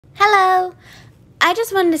So, I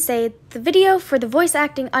just wanted to say the video for the voice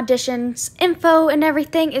acting auditions, info, and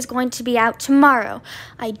everything is going to be out tomorrow.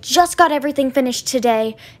 I just got everything finished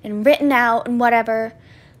today and written out and whatever,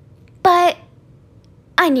 but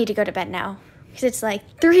I need to go to bed now because it's like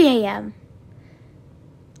 3 a.m.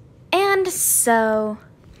 And so,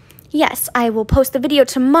 yes, I will post the video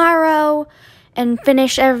tomorrow and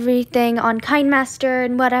finish everything on KineMaster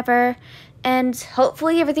and whatever. And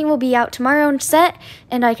hopefully everything will be out tomorrow and set,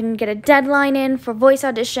 and I can get a deadline in for voice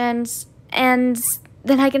auditions, and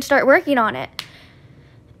then I can start working on it.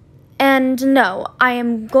 And no, I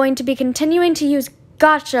am going to be continuing to use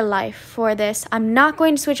Gotcha Life for this. I'm not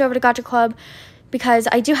going to switch over to Gotcha Club because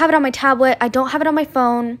I do have it on my tablet. I don't have it on my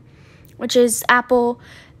phone, which is Apple.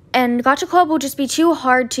 And Gotcha Club will just be too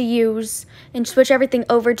hard to use and switch everything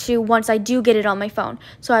over to once I do get it on my phone.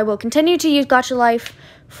 So I will continue to use Gotcha Life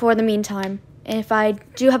for the meantime. And if I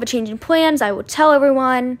do have a change in plans, I will tell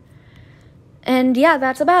everyone. And yeah,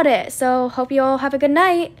 that's about it. So hope you all have a good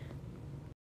night.